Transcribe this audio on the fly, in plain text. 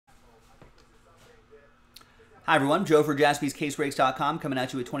Hi everyone, Joe for JaspysCaseBreaks.com coming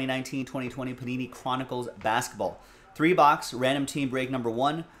at you with 2019-2020 Panini Chronicles basketball. 3-box, random team break number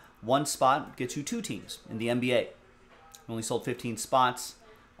 1. One spot gets you 2 teams in the NBA. We only sold 15 spots.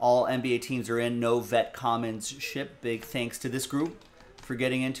 All NBA teams are in. No vet commons ship. Big thanks to this group for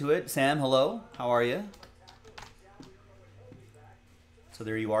getting into it. Sam, hello. How are you? So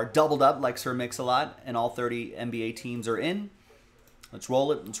there you are. Doubled up like Sir Mix-a-Lot, and all 30 NBA teams are in. Let's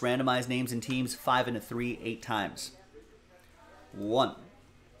roll it. Let's randomize names and teams 5 and a 3, 8 times. 1,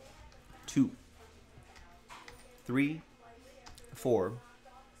 2, 3, 4,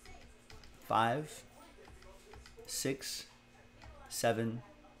 5, 6, 7,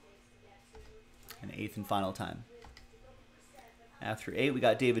 and 8th and final time. After 8, we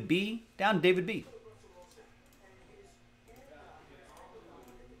got David B. Down to David B.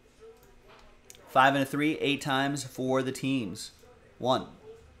 5 and a 3, 8 times for the teams. 1,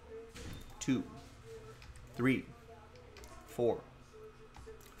 2, 3, 4,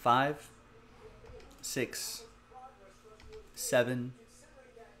 5, 6, 7,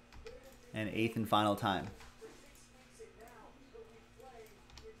 and 8th and final time.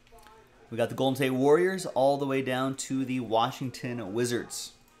 We got the Golden State Warriors all the way down to the Washington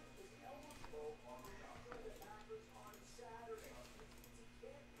Wizards.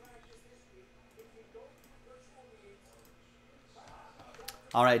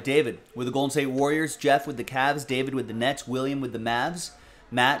 All right, David with the Golden State Warriors, Jeff with the Cavs, David with the Nets, William with the Mavs,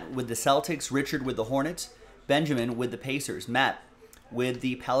 Matt with the Celtics, Richard with the Hornets, Benjamin with the Pacers, Matt with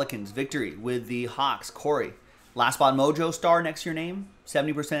the Pelicans, Victory with the Hawks, Corey. Last Spot Mojo star next to your name,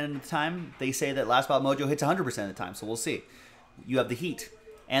 70% of the time. They say that Last Spot Mojo hits 100% of the time, so we'll see. You have the Heat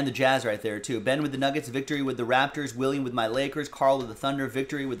and the Jazz right there, too. Ben with the Nuggets, Victory with the Raptors, William with my Lakers, Carl with the Thunder,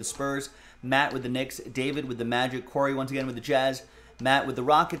 Victory with the Spurs, Matt with the Knicks, David with the Magic, Corey once again with the Jazz, Matt with the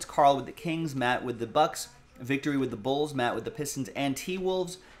Rockets, Carl with the Kings, Matt with the Bucks, Victory with the Bulls, Matt with the Pistons and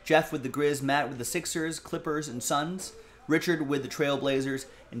T-Wolves, Jeff with the Grizz, Matt with the Sixers, Clippers, and Suns, Richard with the Trailblazers,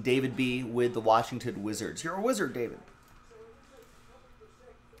 and David B. with the Washington Wizards. You're a wizard, David.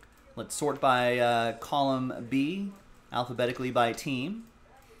 Let's sort by column B, alphabetically by team.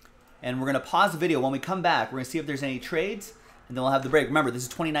 And we're going to pause the video. When we come back, we're going to see if there's any trades, and then we'll have the break. Remember, this is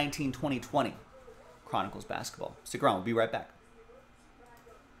 2019-2020 Chronicles basketball. Stick around. We'll be right back.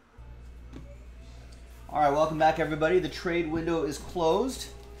 All right, welcome back, everybody. The trade window is closed.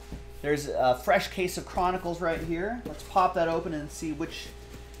 There's a fresh case of Chronicles right here. Let's pop that open and see which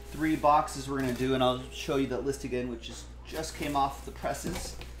 3 boxes we're going to do, and I'll show you that list again, which just came off the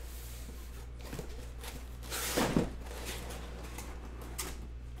presses.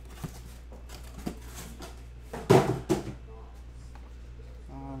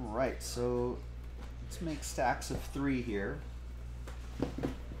 All right, so let's make stacks of 3 here.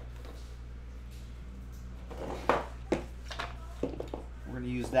 We're going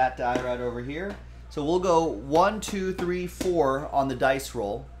to use that die right over here. So we'll go 1, 2, 3, 4 on the dice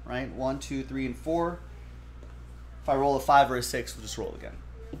roll, right? 1, 2, 3, and 4. If I roll a 5 or a 6, we'll just roll again.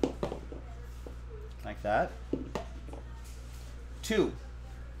 Like that. 2.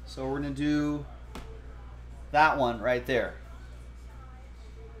 So we're going to do that one right there.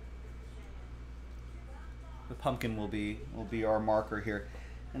 The pumpkin will be our marker here.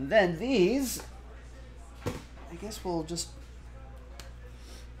 And then these, I guess we'll just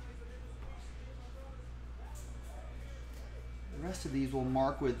the rest of these we'll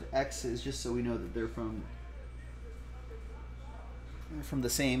mark with X's just so we know that they're from the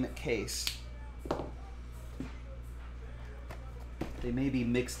same case. They may be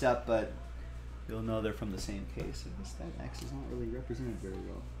mixed up, but you'll know they're from the same case. I guess that X is not really represented very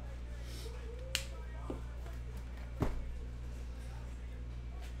well.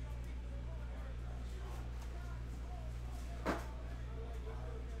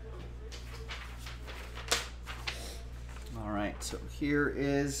 So here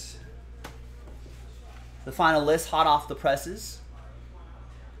is the final list, hot off the presses.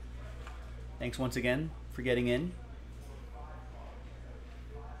 Thanks once again for getting in.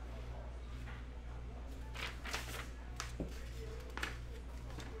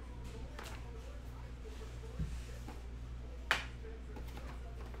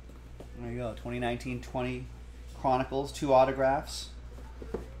 There you go, 2019-20 Chronicles, 2 autographs.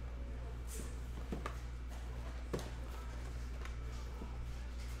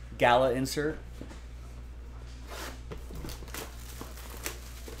 Gala insert.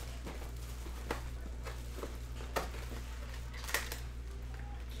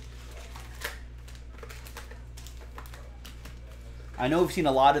 I know we've seen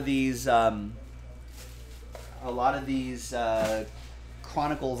a lot of these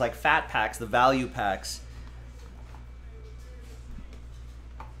Chronicles like fat packs, the value packs,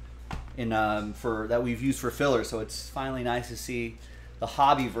 for that we've used for filler. So it's finally nice to see the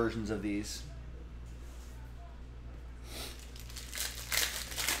hobby versions of these.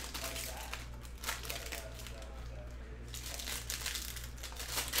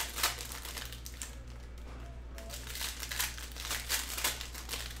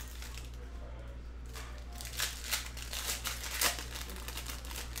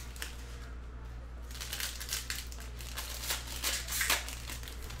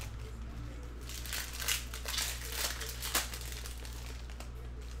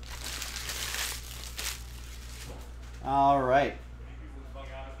 All right.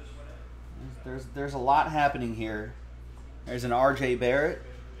 There's a lot happening here. There's an R.J. Barrett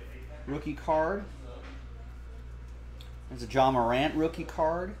rookie card. There's a John Morant rookie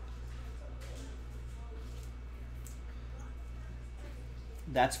card.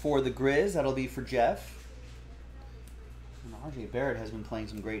 That's for the Grizz. That'll be for Jeff. And R.J. Barrett has been playing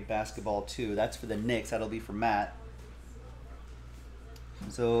some great basketball too. That's for the Knicks. That'll be for Matt.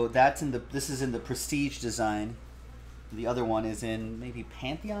 So that's in the. This is in the Prestige design. The other one is in maybe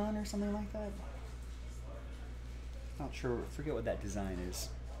Pantheon or something like that. Not sure. Forget what that design is.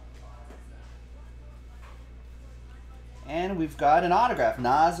 And we've got an autograph.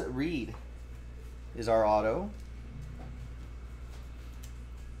 Naz Reid is our auto.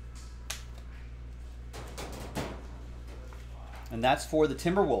 And that's for the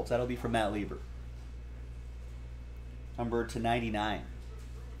Timberwolves. That'll be for Matt Lieber. Number /99.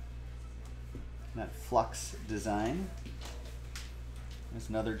 That Flux design. There's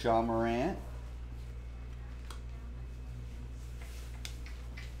another John Morant.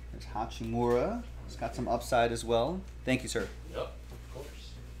 There's Hachimura. It's got some upside as well. Thank you, sir. Yep, of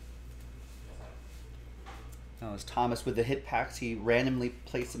course. That was Thomas with the hit packs. He randomly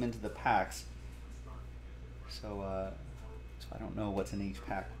placed them into the packs. So I don't know what's in each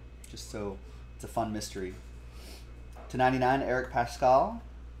pack. Just so it's a fun mystery. /99, Eric Pascal.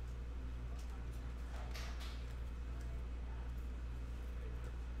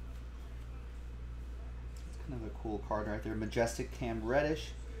 Another cool card right there. Majestic Cam Reddish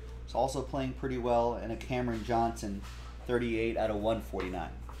is also playing pretty well. And a Cameron Johnson, 38 out of 149.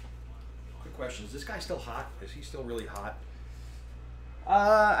 Quick question. Is this guy still hot? Is he still really hot?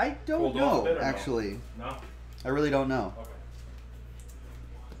 I don't Cooled off a know, bit or actually. No? I really don't know. Okay.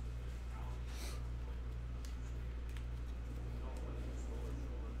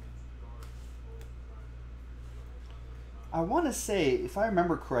 I want to say, if I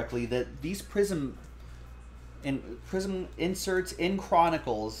remember correctly, that these Prism inserts in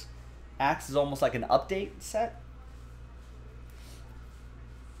Chronicles acts as almost like an update set.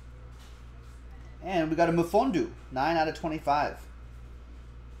 And we got a Mufondu, 9 out of 25.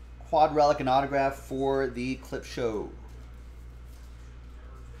 Quad relic and autograph for the Clip Show.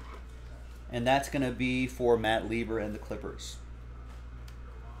 And that's going to be for Matt Lieber and the Clippers.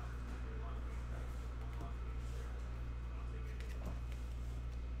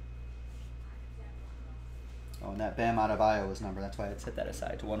 Oh, and that Bam Adebayo's number. That's why I set that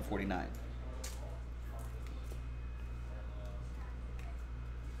aside to 149.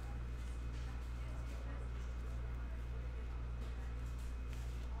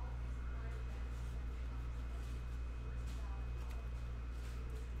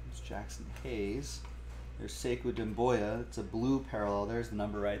 There's Jackson Hayes. There's Sekou Doumbouya. It's a blue parallel. There's the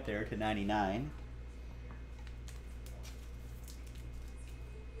number right there /99.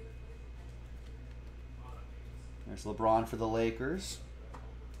 There's LeBron for the Lakers.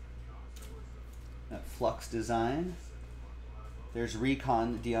 That Flux design. There's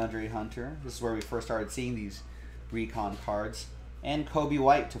Recon DeAndre Hunter. This is where we first started seeing these Recon cards. And Kobe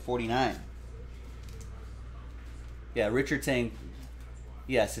White /49. Yeah, Richard saying,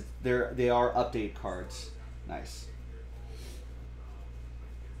 yes, they are update cards. Nice.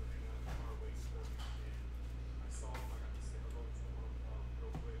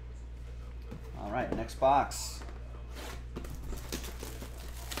 All right, next box.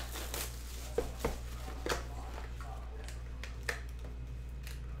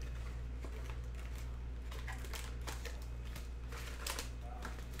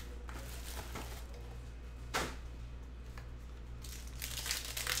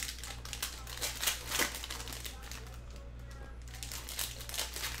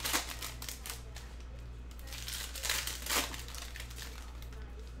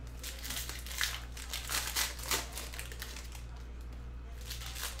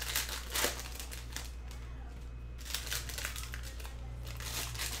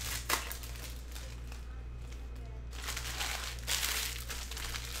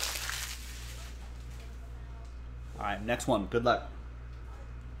 All right, next one. Good luck.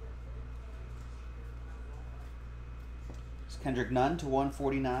 Kendrick Nunn to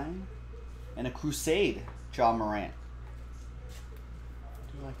 149. And a Crusade, Ja Morant.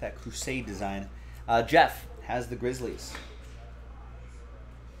 I like that Crusade design. Jeff has the Grizzlies.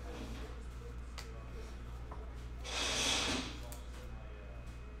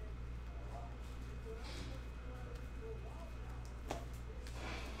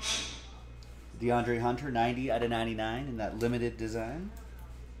 DeAndre Hunter, 90 out of 99 in that limited design.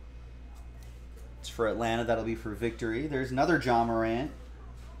 It's for Atlanta. That'll be for Victory. There's another Ja Morant.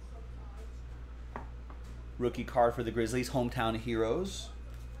 Rookie card for the Grizzlies, Hometown Heroes.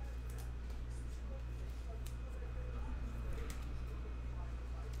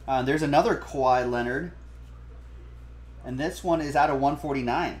 There's another Kawhi Leonard. And this one is out of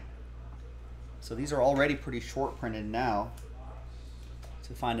 149. So these are already pretty short printed now.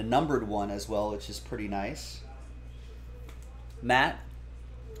 To find a numbered one as well, which is pretty nice. Matt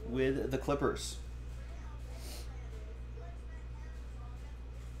with the Clippers.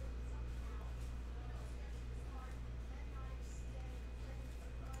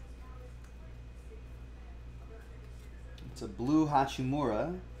 It's a blue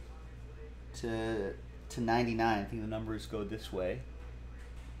Hachimura to 99. I think the numbers go this way.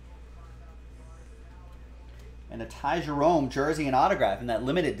 And a Ty Jerome jersey and autograph in that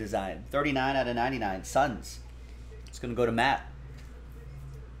limited design. 39 out of 99. Suns. It's going to go to Matt.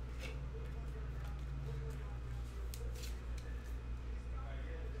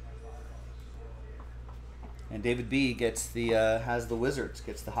 And David B gets the has the Wizards.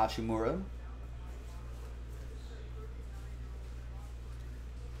 Gets the Hachimura.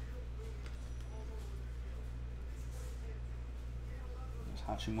 There's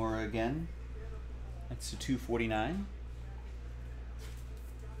Hachimura again. That's to 249.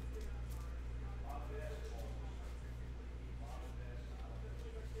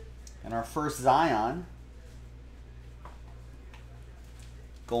 And our first Zion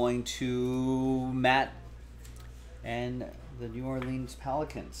going to Matt and the New Orleans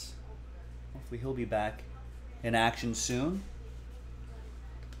Pelicans. Hopefully he'll be back in action soon.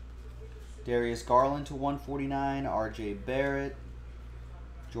 Darius Garland to 149. RJ Barrett.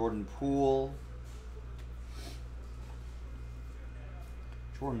 Jordan Poole.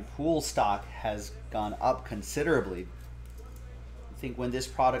 Jordan Poole stock has gone up considerably. I think when this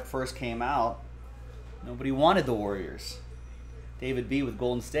product first came out, nobody wanted the Warriors. David B with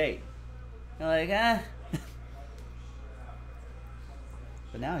Golden State. They're like,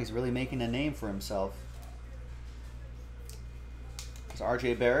 But now he's really making a name for himself. There's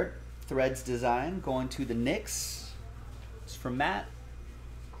RJ Barrett, Threads design, going to the Knicks. It's from Matt.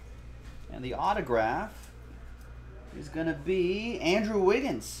 And the autograph is going to be Andrew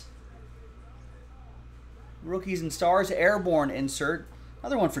Wiggins. Rookies and Stars Airborne insert.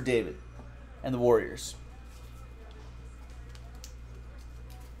 Another one for David and the Warriors.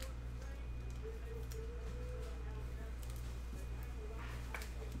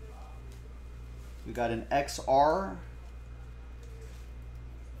 We got an XR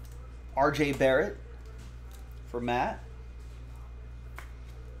RJ Barrett for Matt.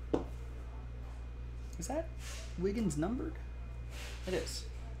 Is that Wiggins numbered? It is.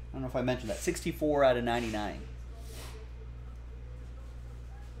 I don't know if I mentioned that. 64 out of 99.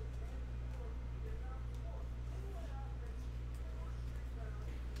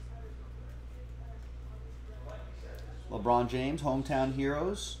 LeBron James, Hometown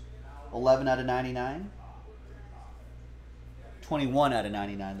Heroes. 11 out of 99. 21 out of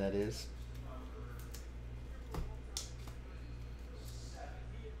 99, that is.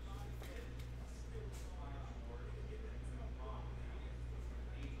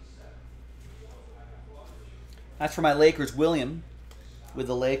 That's for my Lakers, William, with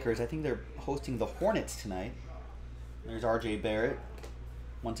the Lakers. I think they're hosting the Hornets tonight. There's RJ Barrett,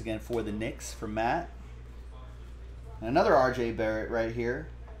 once again for the Knicks, for Matt. And another RJ Barrett right here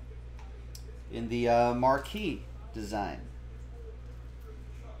in the marquee design.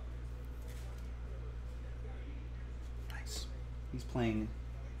 Nice. He's playing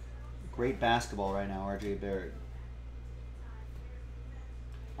great basketball right now, RJ Barrett.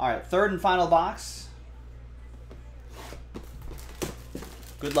 All right, third and final box.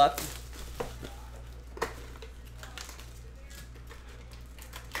 Good luck.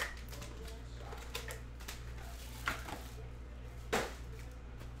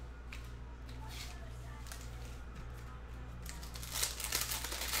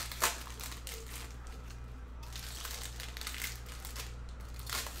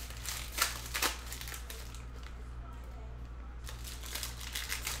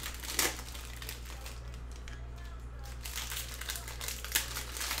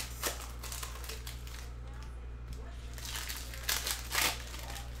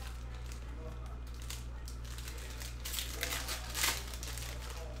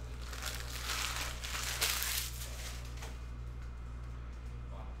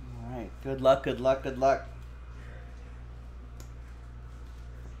 Good luck, good luck, good luck.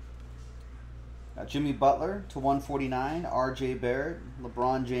 Got Jimmy Butler to 149, R.J. Barrett,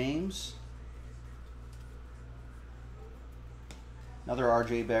 LeBron James. Another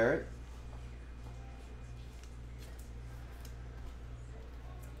R.J. Barrett.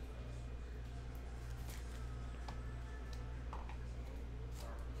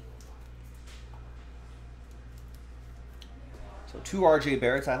 So 2 R.J.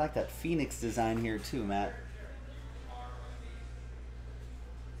 Barretts. I like that Phoenix design here too, Matt.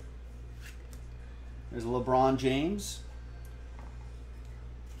 There's LeBron James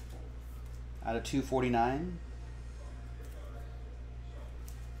out of 249.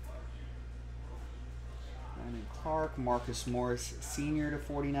 Brandon Clark, Marcus Morris Sr. to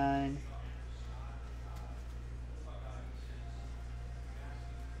 49.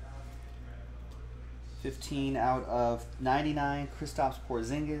 $15 out of 99, Kristaps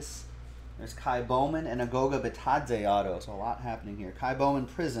Porzingis. There's Kai Bowman and Agoga Bitadze auto. So a lot happening here. Kai Bowman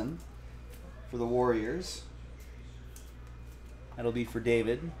Prism for the Warriors. That'll be for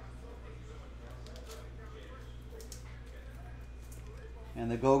David.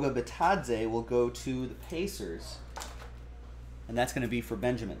 And the Goga Bitadze will go to the Pacers. And that's going to be for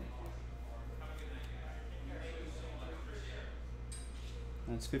Benjamin.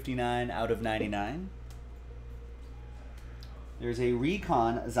 That's 59 out of 99. There's a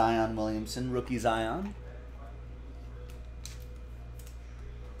Recon Zion Williamson, rookie Zion.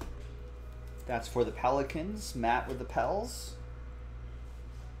 That's for the Pelicans. Matt with the Pels.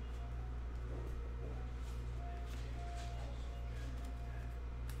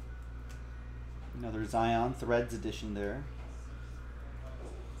 Another Zion Threads edition there.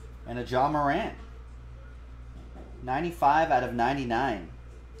 And a Ja Morant. 95 out of 99.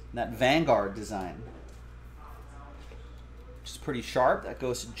 That Vanguard design. Which is pretty sharp. That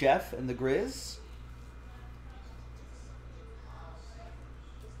goes to Jeff and the Grizz.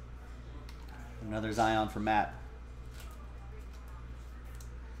 Another Zion for Matt.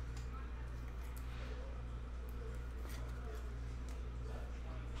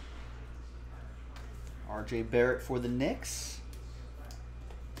 R.J. Barrett for the Knicks.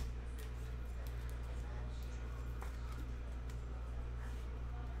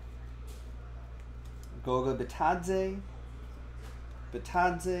 Goga Bitadze.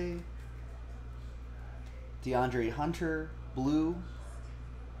 DeAndre Hunter, blue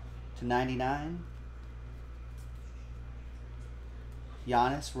to 99.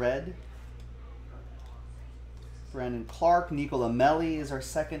 Giannis, red. Brandon Clark, Nikola Melli is our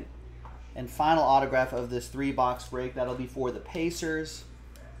second and final autograph of this 3-box break. That'll be for the Pacers.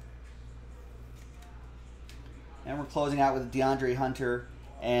 And we're closing out with DeAndre Hunter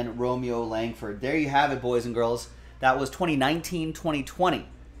and Romeo Langford. There you have it, boys and girls. That was 2019-2020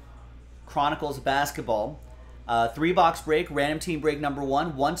 Chronicles basketball. 3-box break, random team break number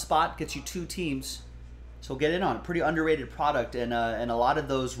 1. 1 spot gets you 2 teams. So get in on it. Pretty underrated product. And a lot of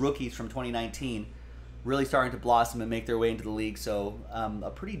those rookies from 2019 really starting to blossom and make their way into the league. So a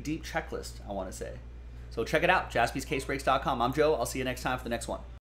pretty deep checklist, I want to say. So check it out, jaspyscasebreaks.com. I'm Joe. I'll see you next time for the next one.